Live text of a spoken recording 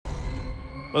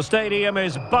The stadium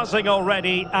is buzzing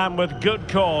already, and with good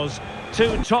cause.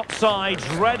 Two top sides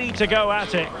ready to go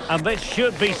at it, and this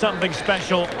should be something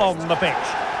special on the pitch.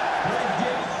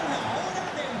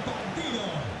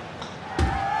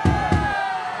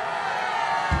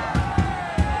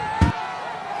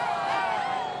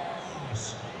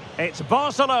 It's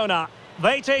Barcelona.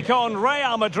 They take on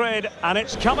Real Madrid, and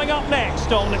it's coming up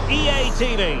next on EA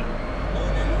TV.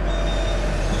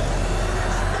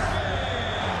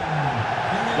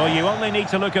 Well, you only need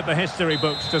to look at the history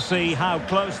books to see how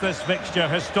close this fixture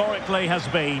historically has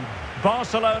been.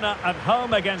 Barcelona at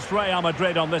home against Real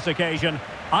Madrid on this occasion.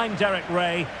 I'm Derek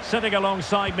Ray. Sitting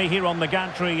alongside me here on the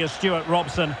gantry is Stuart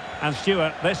Robson. And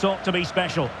Stuart, this ought to be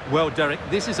special. Well, Derek,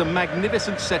 this is a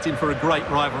magnificent setting for a great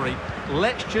rivalry.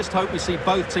 Let's just hope we see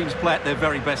both teams play at their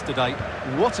very best today.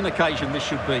 What an occasion this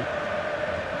should be.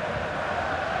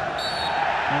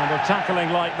 And with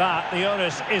tackling like that, the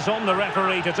onus is on the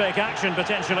referee to take action,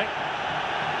 potentially.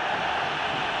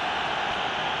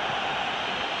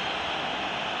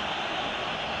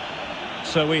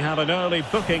 So we have an early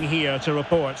booking here to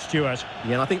report, Stuart.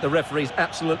 Yeah, and I think the referee's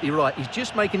absolutely right. He's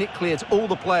just making it clear to all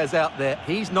the players out there,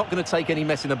 he's not going to take any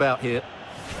messing about here.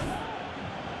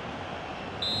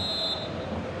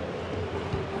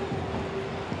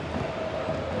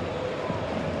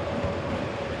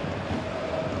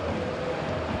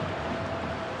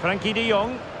 Frankie de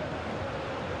Jong.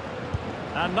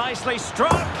 And nicely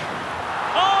struck.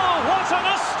 Oh, what an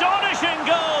astonishing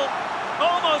goal!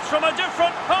 Almost from a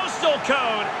different postal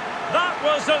code. That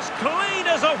was as clean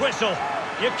as a whistle.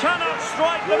 You cannot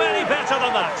strike them any better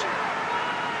than that.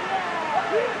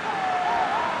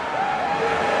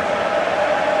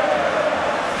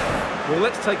 Well,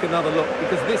 let's take another look,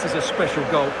 because this is a special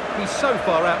goal. He's so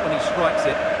far out when he strikes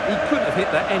it. He couldn't have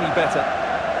hit that any better.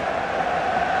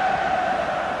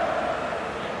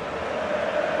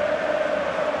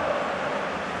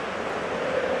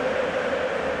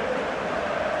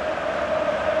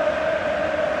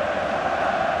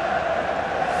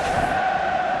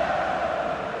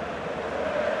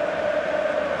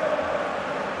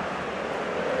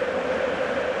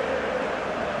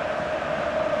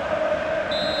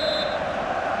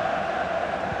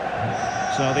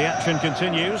 So the action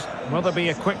continues. Will there be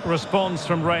a quick response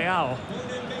from Real?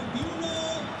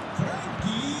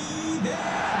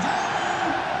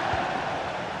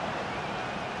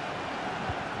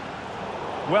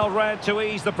 Well read to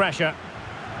ease the pressure.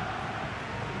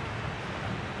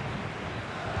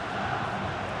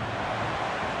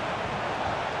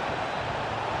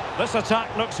 This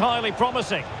attack looks highly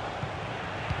promising.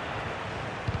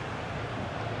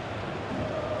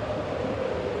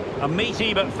 A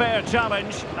meaty but fair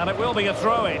challenge, and it will be a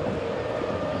throw-in.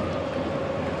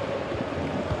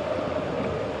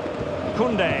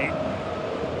 Koundé.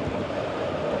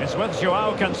 It's with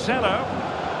Joao Cancelo.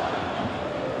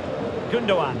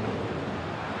 Gundogan.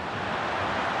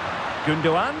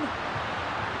 Gundogan.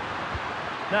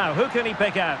 Now, who can he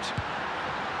pick out?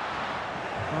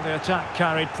 Well, the attack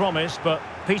carried promise, but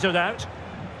petered out.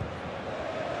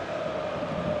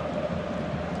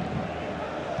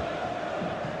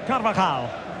 Carvajal.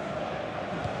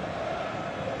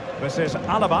 This is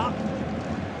Alaba.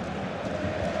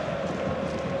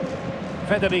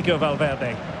 Federico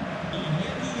Valverde.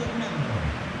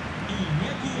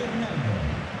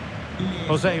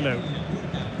 Joselu.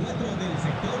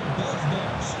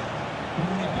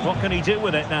 What can he do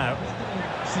with it now?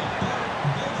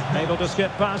 Able to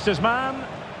skip past his man.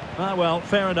 Ah, well,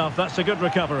 fair enough. That's a good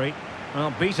recovery.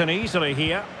 Well, beaten easily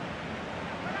here.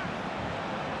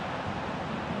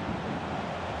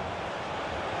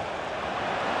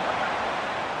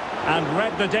 And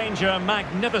read the danger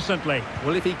magnificently.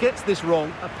 Well, if he gets this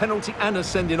wrong, a penalty and a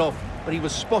sending off, but he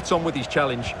was spot on with his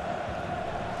challenge.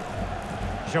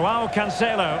 Joao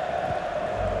Cancelo.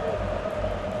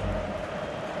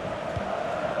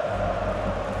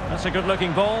 That's a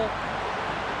good-looking ball.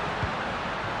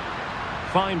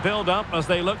 Fine build-up as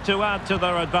they look to add to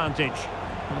their advantage.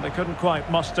 Well, they couldn't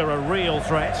quite muster a real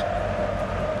threat.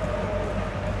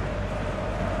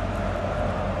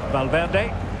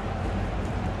 Valverde.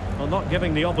 Well, not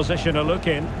giving the opposition a look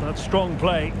in. That's strong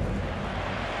play.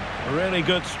 A really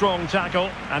good, strong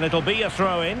tackle, and it'll be a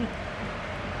throw-in.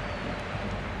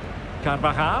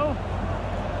 Carvajal.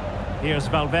 Here's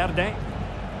Valverde.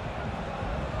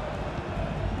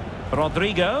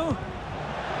 Rodrigo.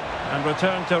 And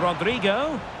return to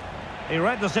Rodrigo. He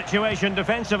read the situation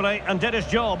defensively and did his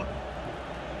job.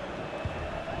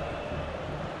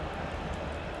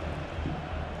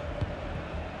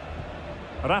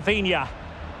 Rafinha.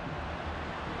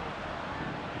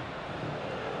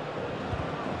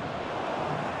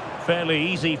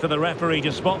 fairly easy for the referee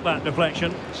to spot that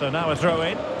deflection. So now a throw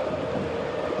in.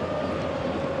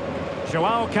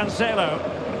 Joao Cancelo.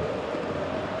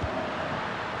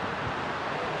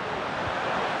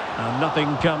 And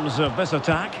nothing comes of this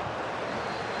attack.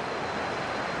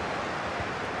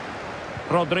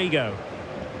 Rodrigo.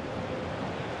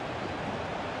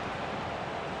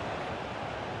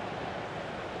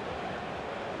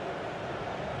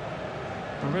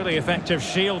 Really effective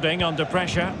shielding under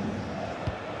pressure.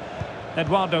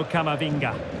 Eduardo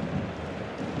Camavinga.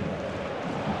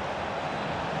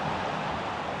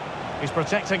 He's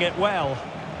protecting it well.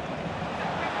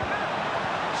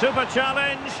 Super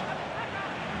challenge.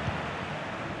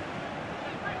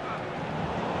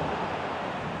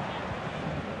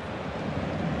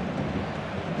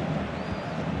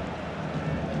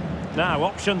 Now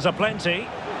options are plenty.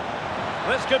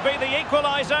 This could be the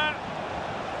equaliser.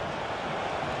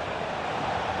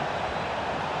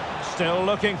 Still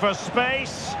looking for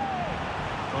space.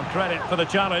 On credit for the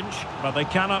challenge, but they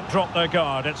cannot drop their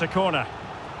guard. It's a corner.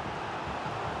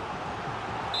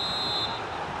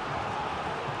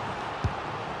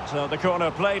 So the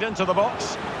corner played into the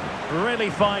box.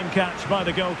 Really fine catch by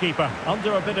the goalkeeper.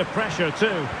 Under a bit of pressure too.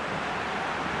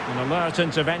 An alert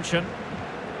intervention.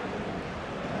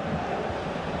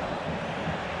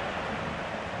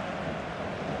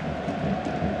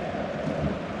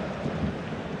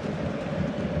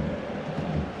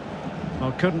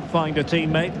 Well, couldn't find a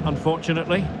teammate,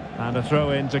 unfortunately. And a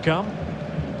throw-in to come.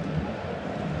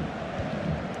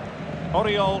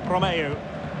 Oriol Romeu.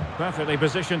 Perfectly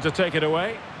positioned to take it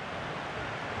away.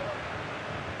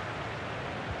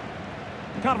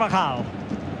 Carvajal.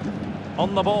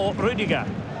 On the ball, Rudiger.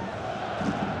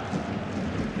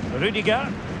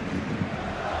 Rudiger.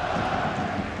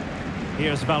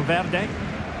 Here's Valverde.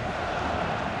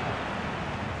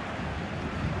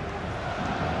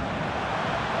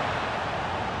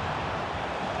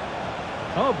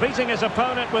 Oh, beating his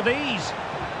opponent with ease.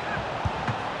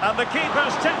 And the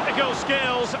keeper's technical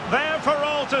skills there for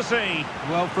all to see.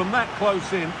 Well, from that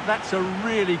close in, that's a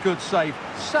really good save.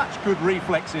 Such good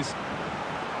reflexes.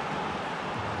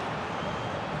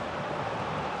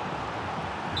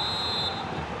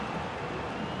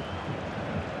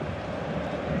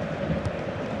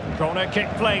 Corner kick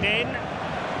played in.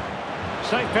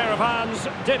 Safe pair of hands,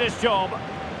 did his job.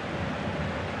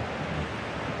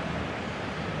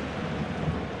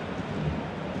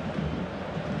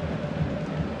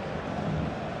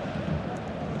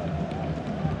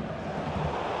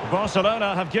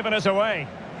 Barcelona have given us away.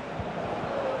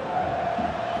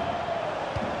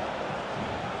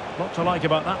 Lot to like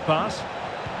about that pass.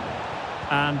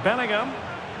 And Bellingham.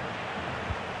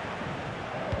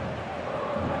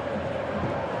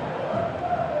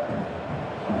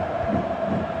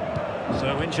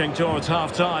 So inching towards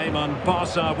half-time and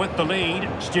Barca with the lead.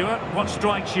 Stuart, what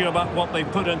strikes you about what they've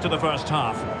put into the first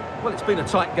half? Well, it's been a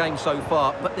tight game so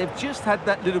far, but they've just had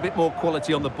that little bit more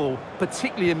quality on the ball,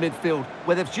 particularly in midfield,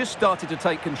 where they've just started to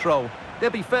take control.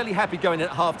 They'll be fairly happy going in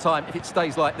at half-time if it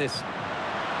stays like this.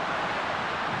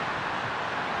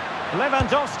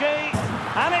 Lewandowski,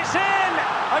 and it's in!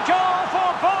 A goal for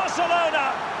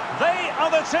Barcelona! They are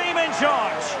the team in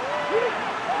charge.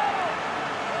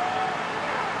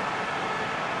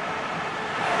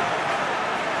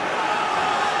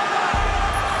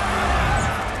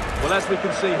 Well, as we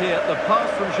can see here, the pass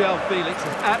from Joao Felix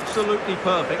is absolutely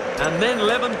perfect. And then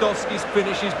Lewandowski's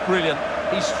finish is brilliant.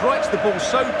 He strikes the ball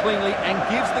so cleanly and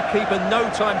gives the keeper no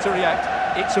time to react.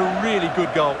 It's a really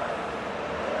good goal.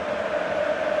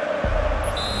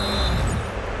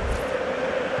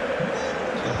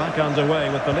 So back underway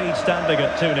with the lead standing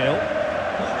at 2-0.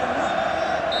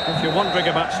 If you're wondering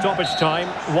about stoppage time,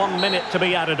 1 minute to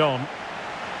be added on.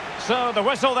 So the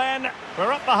whistle then.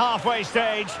 We're up the halfway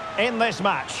stage in this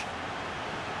match.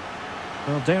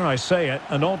 Well, dare I say it,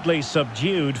 an oddly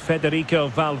subdued Federico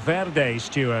Valverde,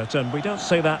 Stuart, and we don't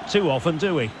say that too often,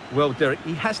 do we? Well, Derek,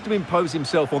 he has to impose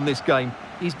himself on this game.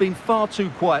 He's been far too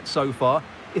quiet so far.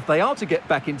 If they are to get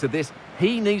back into this,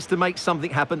 he needs to make something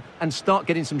happen and start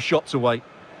getting some shots away.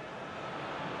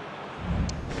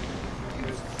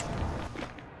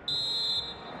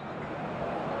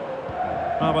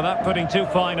 Well, without putting too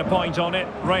fine a point on it,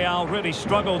 Real really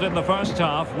struggled in the first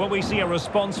half. Will we see a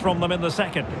response from them in the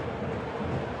second?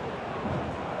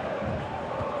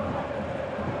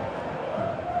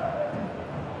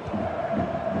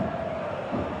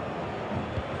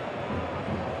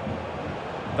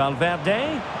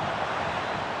 Valverde.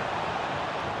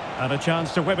 And a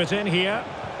chance to whip it in here.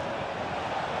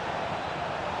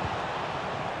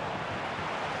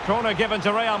 Corner given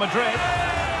to Real Madrid.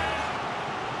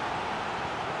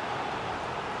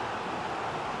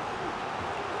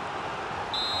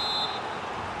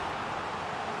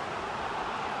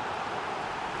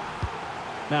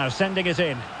 Now sending it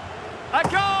in. A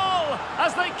goal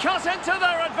as they cut into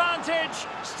their advantage.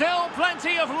 Still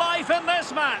plenty of life in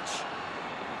this match.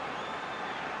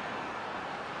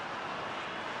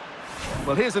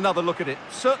 Well, here's another look at it.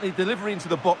 Certainly delivery into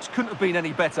the box couldn't have been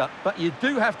any better, but you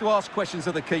do have to ask questions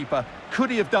of the keeper. Could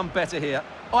he have done better here?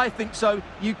 I think so.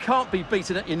 You can't be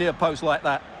beaten at your near post like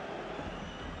that.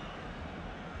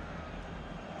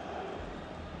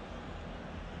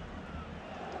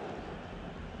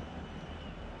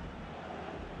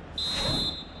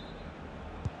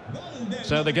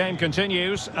 So the game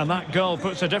continues, and that goal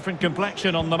puts a different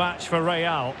complexion on the match for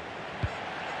Real.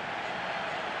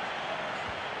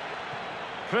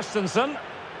 Christensen.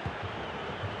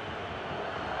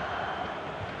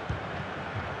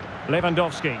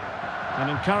 Lewandowski. An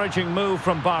encouraging move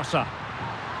from Barca.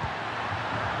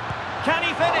 Can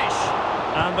he finish?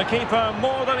 And the keeper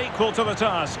more than equal to the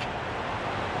task.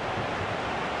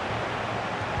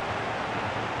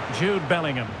 Jude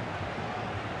Bellingham.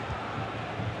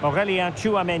 Aurélien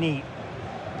Tchouaméni.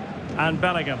 And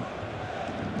Bellingham.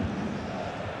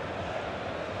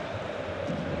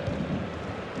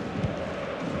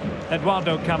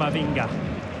 Eduardo Camavinga.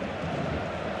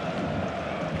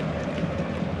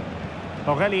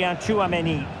 Aurélien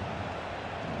Tchouaméni.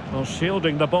 Well,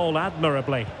 shielding the ball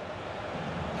admirably.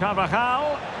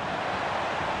 Carvajal.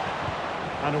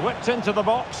 And whipped into the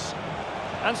box.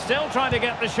 And still trying to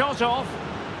get the shot off.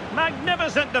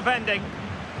 Magnificent defending.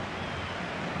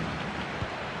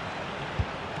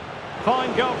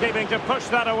 Fine goalkeeping to push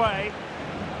that away.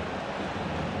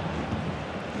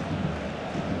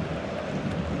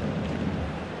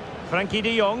 Frankie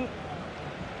de Jong.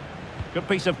 Good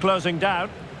piece of closing down.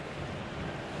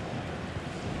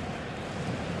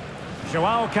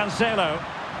 Joao Cancelo.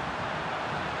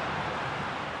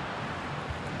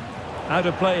 Out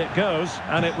of play it goes,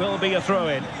 and it will be a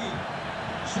throw-in.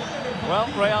 Well,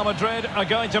 Real Madrid are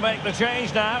going to make the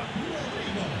change now.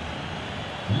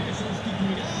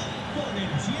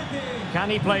 Can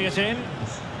he play it in?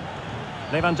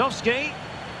 Lewandowski.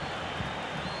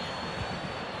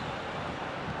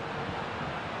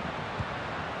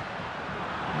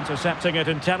 Intercepting it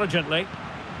intelligently.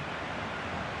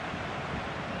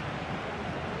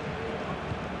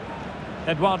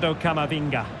 Eduardo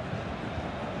Camavinga.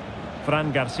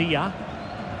 Fran Garcia.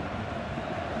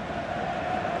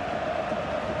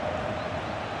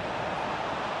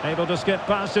 Able to skip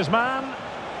past his man.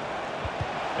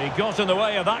 He got in the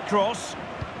way of that cross.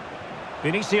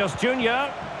 Vinicius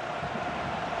Junior.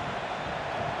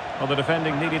 Well, the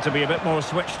defending needed to be a bit more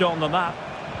switched on than that.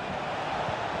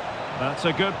 That's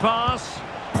a good pass.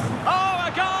 Oh,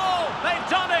 a goal! They've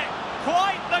done it!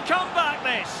 Quite the comeback,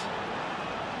 this!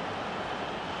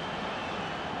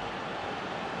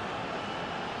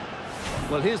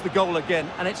 Well, here's the goal again,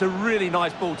 and it's a really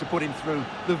nice ball to put him through.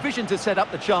 The vision to set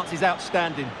up the chance is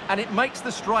outstanding, and it makes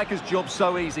the striker's job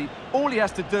so easy. All he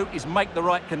has to do is make the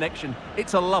right connection.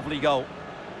 It's a lovely goal.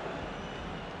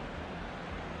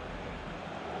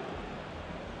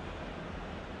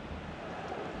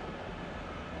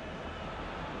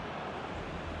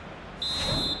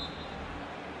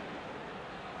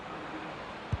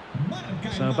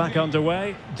 So back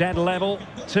underway, dead level,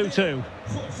 2-2.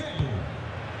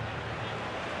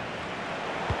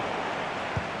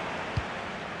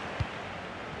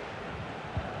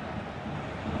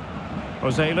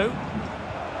 Joselu.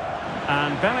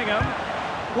 And Bellingham.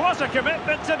 What a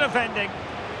commitment to defending.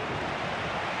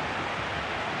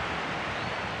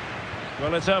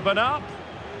 Will it open up?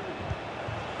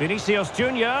 Vinicius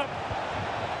Junior.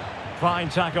 Fine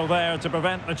tackle there to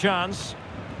prevent the chance.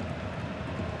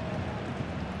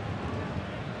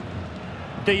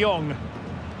 De Jong.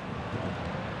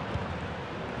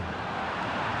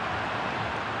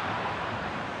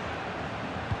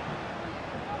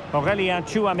 Aurélien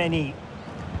Tchouaméni.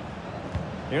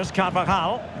 Here's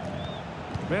Carvajal.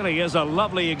 Really is a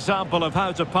lovely example of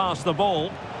how to pass the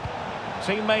ball.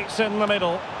 Teammates in the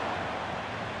middle.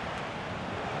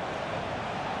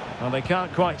 Well, they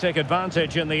can't quite take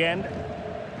advantage in the end.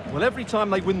 Well, every time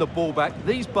they win the ball back,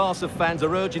 these Barca fans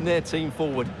are urging their team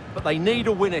forward. But they need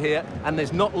a winner here, and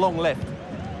there's not long left.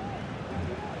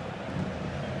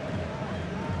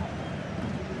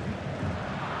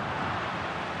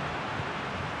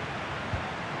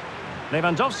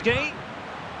 Lewandowski.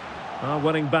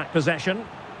 Winning back possession.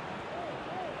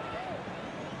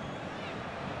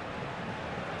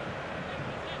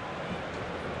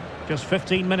 Just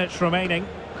 15 minutes remaining.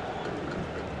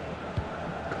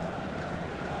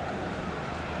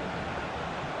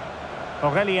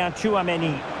 Aurélien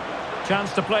Tchouaméni.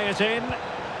 Chance to play it in.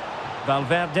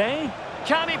 Valverde.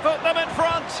 Can he put them in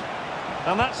front?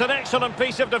 And that's an excellent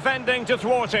piece of defending to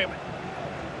thwart him.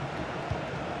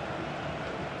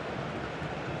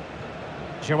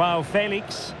 Joao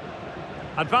Felix.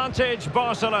 Advantage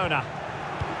Barcelona.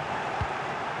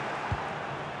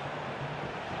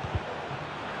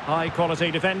 High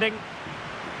quality defending.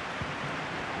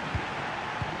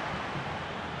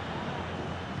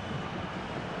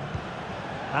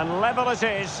 And level it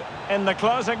is in the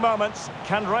closing moments.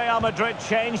 Can Real Madrid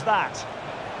change that?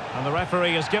 And the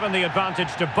referee has given the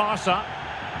advantage to Barca.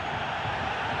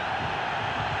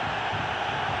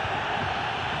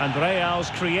 And Real's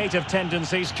creative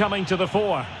tendencies coming to the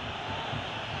fore.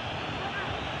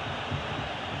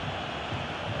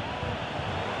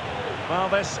 Well,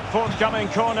 this forthcoming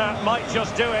corner might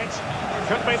just do it.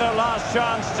 Could be their last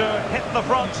chance to hit the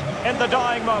front in the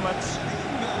dying moments.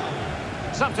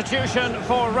 Substitution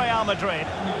for Real Madrid.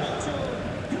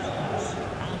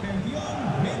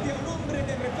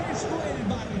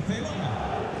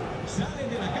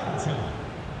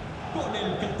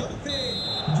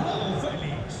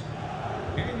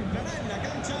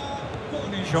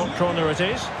 Short corner it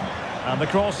is. And the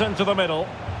cross into the middle.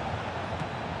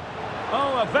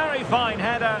 Oh, a very fine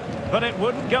header, but it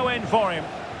wouldn't go in for him.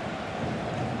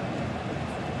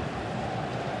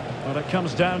 Well, it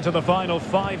comes down to the final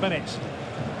 5 minutes.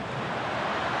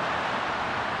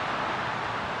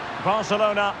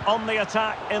 Barcelona on the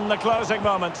attack in the closing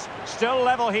moments. Still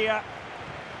level here.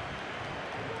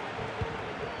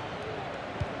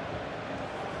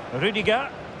 Rudiger.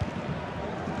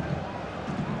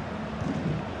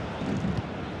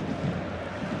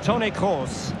 Toni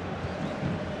Kroos.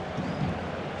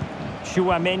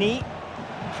 Tchouaméni.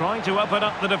 Trying to open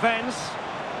up the defence.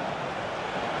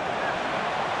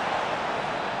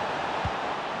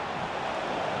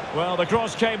 Well, the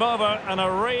cross came over and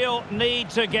a real need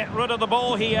to get rid of the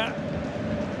ball here.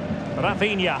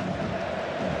 Rafinha.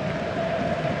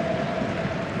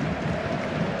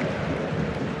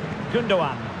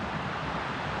 Gundogan.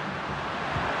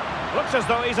 Looks as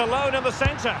though he's alone in the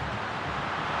centre.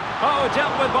 Oh,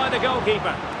 dealt with by the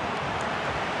goalkeeper.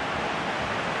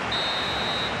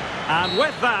 And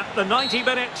with that, the 90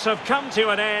 minutes have come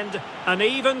to an end. An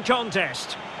even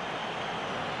contest.